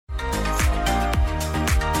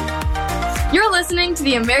You're listening to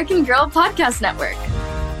the American Girl Podcast Network.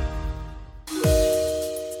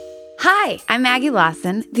 Hi, I'm Maggie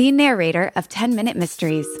Lawson, the narrator of 10 Minute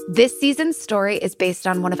Mysteries. This season's story is based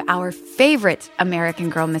on one of our favorite American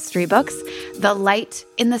Girl mystery books, The Light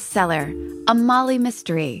in the Cellar, a Molly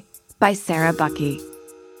mystery by Sarah Bucky.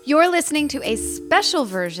 You're listening to a special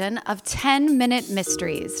version of 10 Minute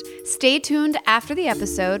Mysteries. Stay tuned after the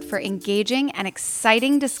episode for engaging and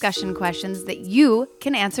exciting discussion questions that you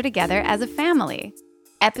can answer together as a family.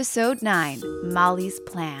 Episode 9, Molly's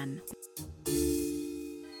Plan.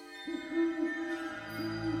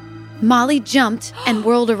 Molly jumped and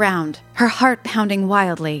whirled around, her heart pounding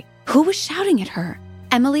wildly. Who was shouting at her?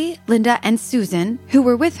 Emily, Linda, and Susan, who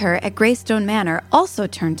were with her at Greystone Manor, also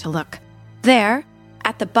turned to look. There,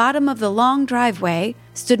 at the bottom of the long driveway,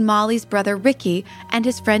 stood Molly's brother Ricky and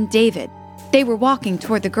his friend David. They were walking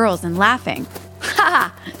toward the girls and laughing.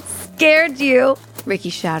 "Ha! Scared you!" Ricky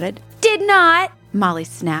shouted. "Did not!" Molly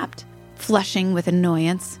snapped, flushing with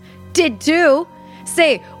annoyance. "Did too!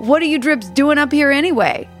 Say, what are you drips doing up here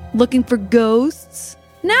anyway? Looking for ghosts?"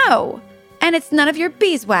 "No! And it's none of your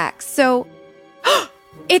beeswax, so..."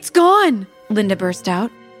 "It's gone!" Linda burst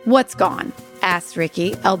out. "What's gone?" asked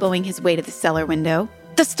Ricky, elbowing his way to the cellar window.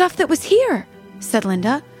 "The stuff that was here," said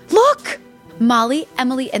Linda. "Look!" Molly,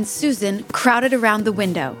 Emily, and Susan crowded around the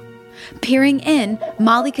window. Peering in,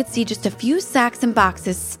 Molly could see just a few sacks and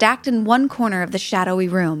boxes stacked in one corner of the shadowy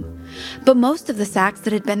room. But most of the sacks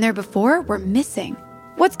that had been there before were missing.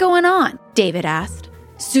 "What's going on?" David asked.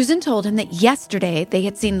 Susan told him that yesterday they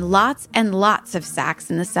had seen lots and lots of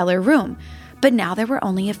sacks in the cellar room, but now there were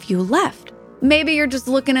only a few left. "Maybe you're just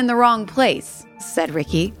looking in the wrong place," said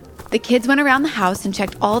Ricky. The kids went around the house and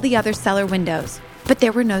checked all the other cellar windows, but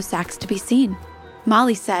there were no sacks to be seen.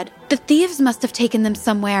 Molly said, "The thieves must have taken them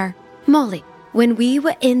somewhere." "Molly, when we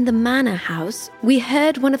were in the manor house, we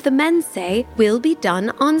heard one of the men say, 'We'll be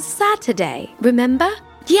done on Saturday,' remember?"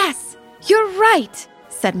 "Yes, you're right,"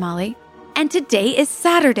 said Molly. "And today is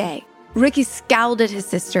Saturday." Ricky scowled at his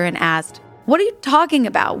sister and asked, "What are you talking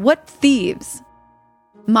about? What thieves?"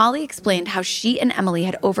 Molly explained how she and Emily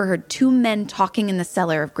had overheard two men talking in the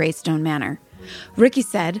cellar of Greystone Manor. Ricky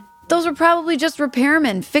said, "Those are probably just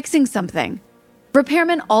repairmen fixing something.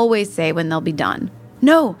 Repairmen always say when they'll be done."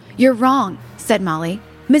 "No, you're wrong," said Molly.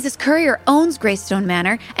 "Mrs. Currier owns Greystone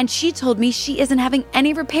Manor, and she told me she isn't having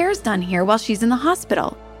any repairs done here while she's in the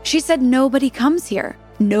hospital. She said nobody comes here.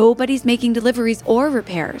 Nobody's making deliveries or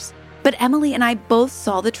repairs. But Emily and I both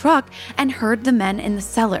saw the truck and heard the men in the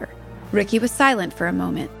cellar." Ricky was silent for a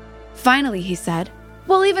moment. Finally, he said,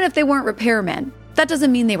 "Well, even if they weren't repairmen, that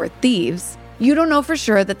doesn't mean they were thieves. You don't know for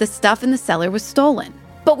sure that the stuff in the cellar was stolen.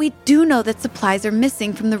 But we do know that supplies are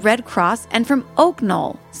missing from the Red Cross and from Oak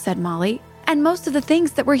Knoll," said Molly. "And most of the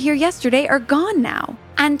things that were here yesterday are gone now.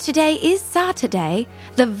 And today is Saturday,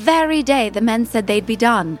 the very day the men said they'd be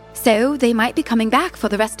done. So they might be coming back for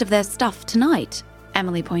the rest of their stuff tonight,"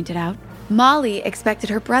 Emily pointed out. Molly expected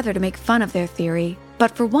her brother to make fun of their theory,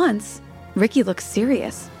 but for once, Ricky looked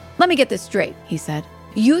serious. "Let me get this straight," he said.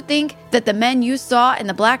 "You think that the men you saw in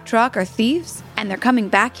the black truck are thieves, and they're coming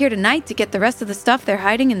back here tonight to get the rest of the stuff they're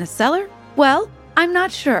hiding in the cellar?" "Well, I'm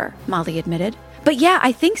not sure," Molly admitted. "But yeah,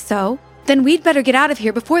 I think so." "Then we'd better get out of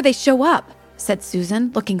here before they show up," said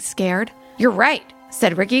Susan, looking scared. "You're right,"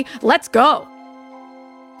 said Ricky. "Let's go."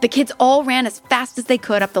 The kids all ran as fast as they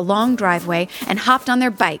could up the long driveway and hopped on their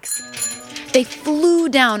bikes. They flew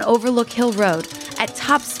down Overlook Hill Road at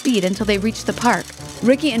top speed until they reached the park.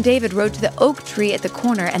 Ricky and David rode to the oak tree at the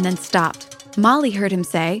corner and then stopped. Molly heard him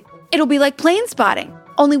say, "It'll be like plane spotting,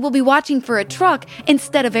 only we'll be watching for a truck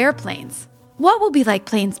instead of airplanes." "What will be like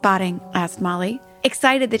plane spotting?" asked Molly,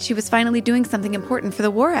 excited that she was finally doing something important for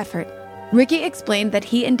the war effort. Ricky explained that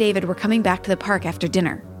he and David were coming back to the park after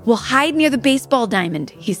dinner. "We'll hide near the baseball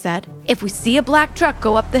diamond," he said. "If we see a black truck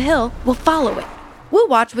go up the hill, we'll follow it. We'll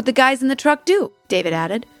watch what the guys in the truck do," David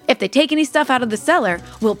added. "If they take any stuff out of the cellar,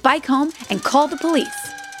 we'll bike home and call the police."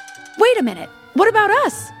 "Wait a minute, what about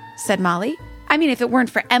us?" said Molly. "I mean, if it weren't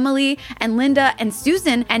for Emily and Linda and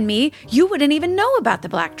Susan and me, you wouldn't even know about the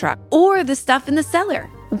black truck or the stuff in the cellar.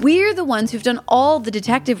 We're the ones who've done all the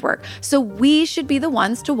detective work, so we should be the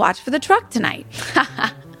ones to watch for the truck tonight."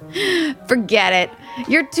 "Forget it.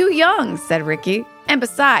 You're too young," said Ricky. "And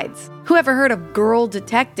besides, who ever heard of girl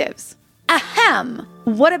detectives?" "Ahem!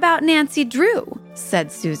 What about Nancy Drew?"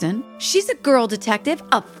 said Susan. "She's a girl detective,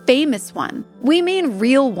 a famous one." "We mean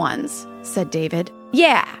real ones," said David.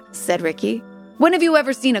 "Yeah," said Ricky. "When have you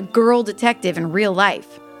ever seen a girl detective in real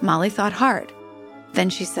life?" Molly thought hard. Then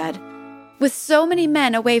she said, With so many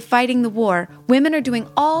men away fighting the war, women are doing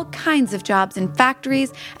all kinds of jobs in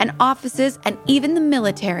factories and offices and even the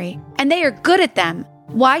military. And they are good at them.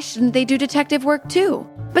 Why shouldn't they do detective work too?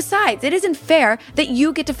 Besides, it isn't fair that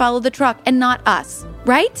you get to follow the truck and not us,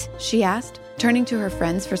 right? She asked, turning to her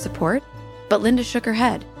friends for support. But Linda shook her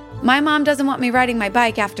head. My mom doesn't want me riding my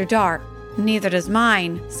bike after dark. Neither does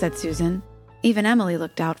mine, said Susan. Even Emily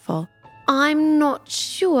looked doubtful. I'm not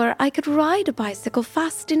sure I could ride a bicycle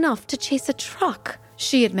fast enough to chase a truck,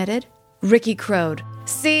 she admitted. Ricky crowed.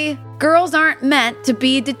 See, girls aren't meant to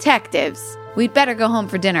be detectives. We'd better go home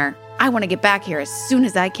for dinner. I want to get back here as soon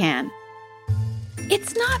as I can.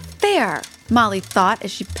 It's not fair, Molly thought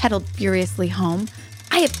as she pedaled furiously home.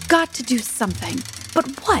 I have got to do something. But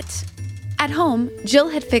what? At home, Jill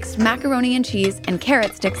had fixed macaroni and cheese and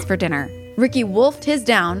carrot sticks for dinner. Ricky wolfed his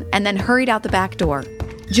down and then hurried out the back door.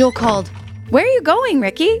 Jill called, Where are you going,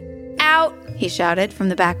 Ricky? Out, he shouted from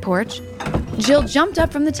the back porch. Jill jumped up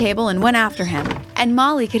from the table and went after him, and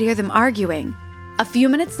Molly could hear them arguing. A few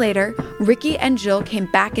minutes later, Ricky and Jill came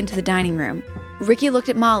back into the dining room. Ricky looked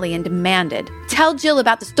at Molly and demanded, Tell Jill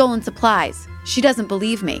about the stolen supplies. She doesn't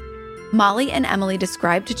believe me. Molly and Emily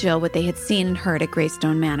described to Jill what they had seen and heard at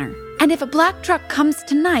Greystone Manor. And if a black truck comes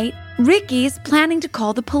tonight, Ricky's planning to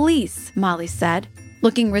call the police, Molly said,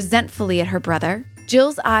 looking resentfully at her brother.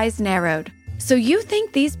 Jill's eyes narrowed. So you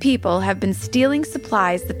think these people have been stealing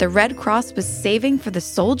supplies that the Red Cross was saving for the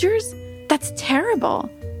soldiers? That's terrible.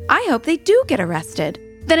 I hope they do get arrested.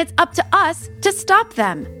 Then it's up to us to stop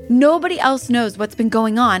them. Nobody else knows what's been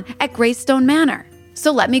going on at Greystone Manor.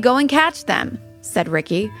 So let me go and catch them, said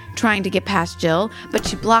Ricky, trying to get past Jill, but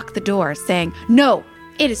she blocked the door, saying, No,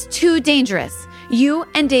 it is too dangerous. You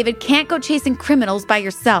and David can't go chasing criminals by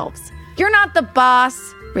yourselves. You're not the boss,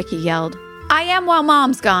 Ricky yelled. I am while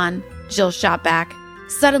Mom's gone, Jill shot back.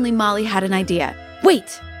 Suddenly, Molly had an idea.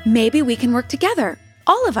 Wait, maybe we can work together.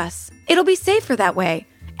 All of us. It'll be safer that way.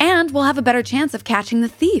 And we'll have a better chance of catching the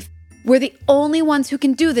thief. We're the only ones who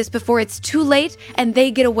can do this before it's too late and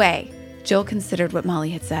they get away. Jill considered what Molly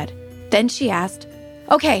had said. Then she asked,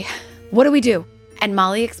 Okay, what do we do? And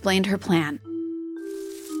Molly explained her plan.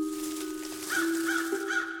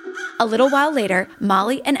 A little while later,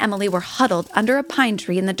 Molly and Emily were huddled under a pine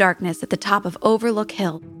tree in the darkness at the top of Overlook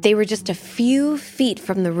Hill. They were just a few feet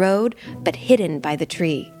from the road, but hidden by the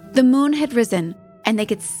tree. The moon had risen, and they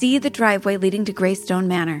could see the driveway leading to Greystone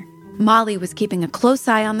Manor. Molly was keeping a close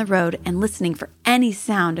eye on the road and listening for any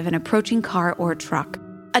sound of an approaching car or truck.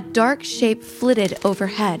 A dark shape flitted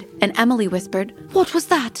overhead, and Emily whispered, What was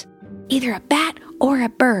that? Either a bat or a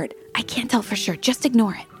bird. I can't tell for sure. Just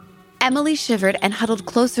ignore it. Emily shivered and huddled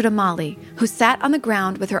closer to Molly, who sat on the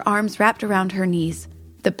ground with her arms wrapped around her knees.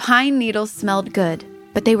 The pine needles smelled good,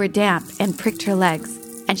 but they were damp and pricked her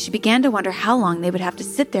legs, and she began to wonder how long they would have to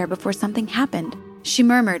sit there before something happened. She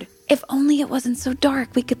murmured, If only it wasn't so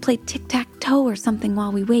dark, we could play tic-tac-toe or something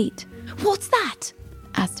while we wait. What's that?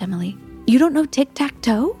 Asked Emily. You don't know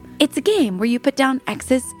tic-tac-toe? It's a game where you put down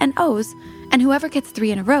X's and O's, and whoever gets 3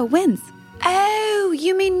 in a row wins. Oh,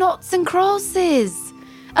 you mean noughts and crosses?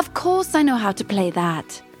 Of course I know how to play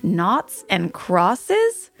that. Noughts and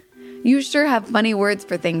crosses? You sure have funny words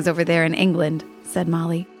for things over there in England, said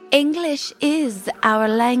Molly. English is our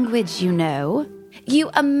language, you know. You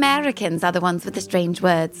Americans are the ones with the strange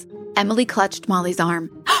words. Emily clutched Molly's arm.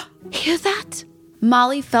 Hear that?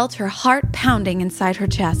 Molly felt her heart pounding inside her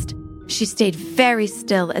chest. She stayed very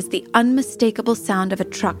still as the unmistakable sound of a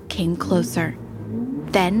truck came closer.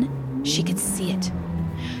 Then she could see it.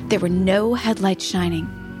 There were no headlights shining,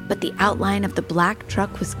 but the outline of the black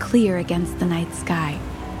truck was clear against the night sky.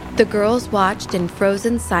 The girls watched in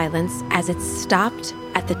frozen silence as it stopped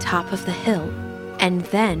at the top of the hill and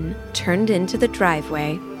then turned into the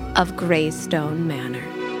driveway of Greystone Manor.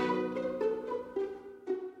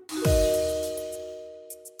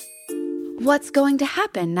 What's going to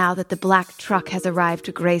happen now that the black truck has arrived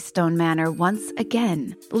to Greystone Manor once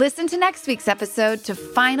again? Listen to next week's episode to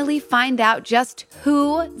finally find out just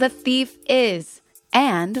who the thief is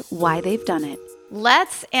and why they've done it.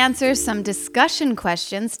 Let's answer some discussion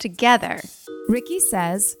questions together. Ricky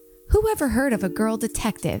says, Who ever heard of a girl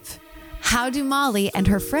detective? How do Molly and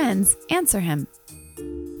her friends answer him?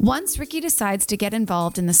 Once Ricky decides to get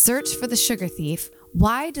involved in the search for the sugar thief,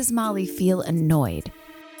 why does Molly feel annoyed?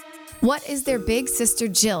 What is their big sister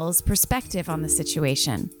Jill's perspective on the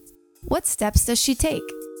situation? What steps does she take?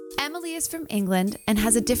 Emily is from England and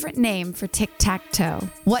has a different name for tic-tac-toe.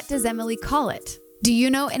 What does Emily call it? Do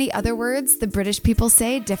you know any other words the British people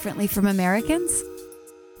say differently from Americans?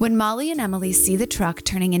 When Molly and Emily see the truck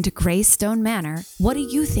turning into Greystone Manor, what do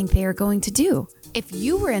you think they are going to do? If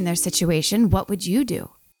you were in their situation, what would you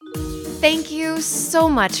do? Thank you so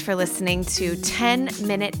much for listening to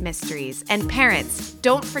 10-Minute Mysteries. And parents,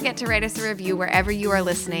 don't forget to write us a review wherever you are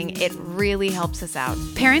listening. It really helps us out.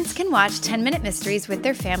 Parents can watch 10-Minute Mysteries with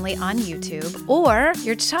their family on YouTube, or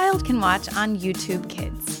your child can watch on YouTube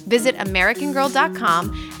Kids. Visit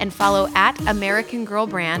AmericanGirl.com and follow at American Girl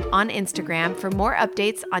Brand on Instagram for more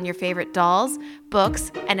updates on your favorite dolls,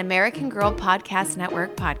 books, and American Girl Podcast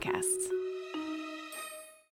Network podcasts.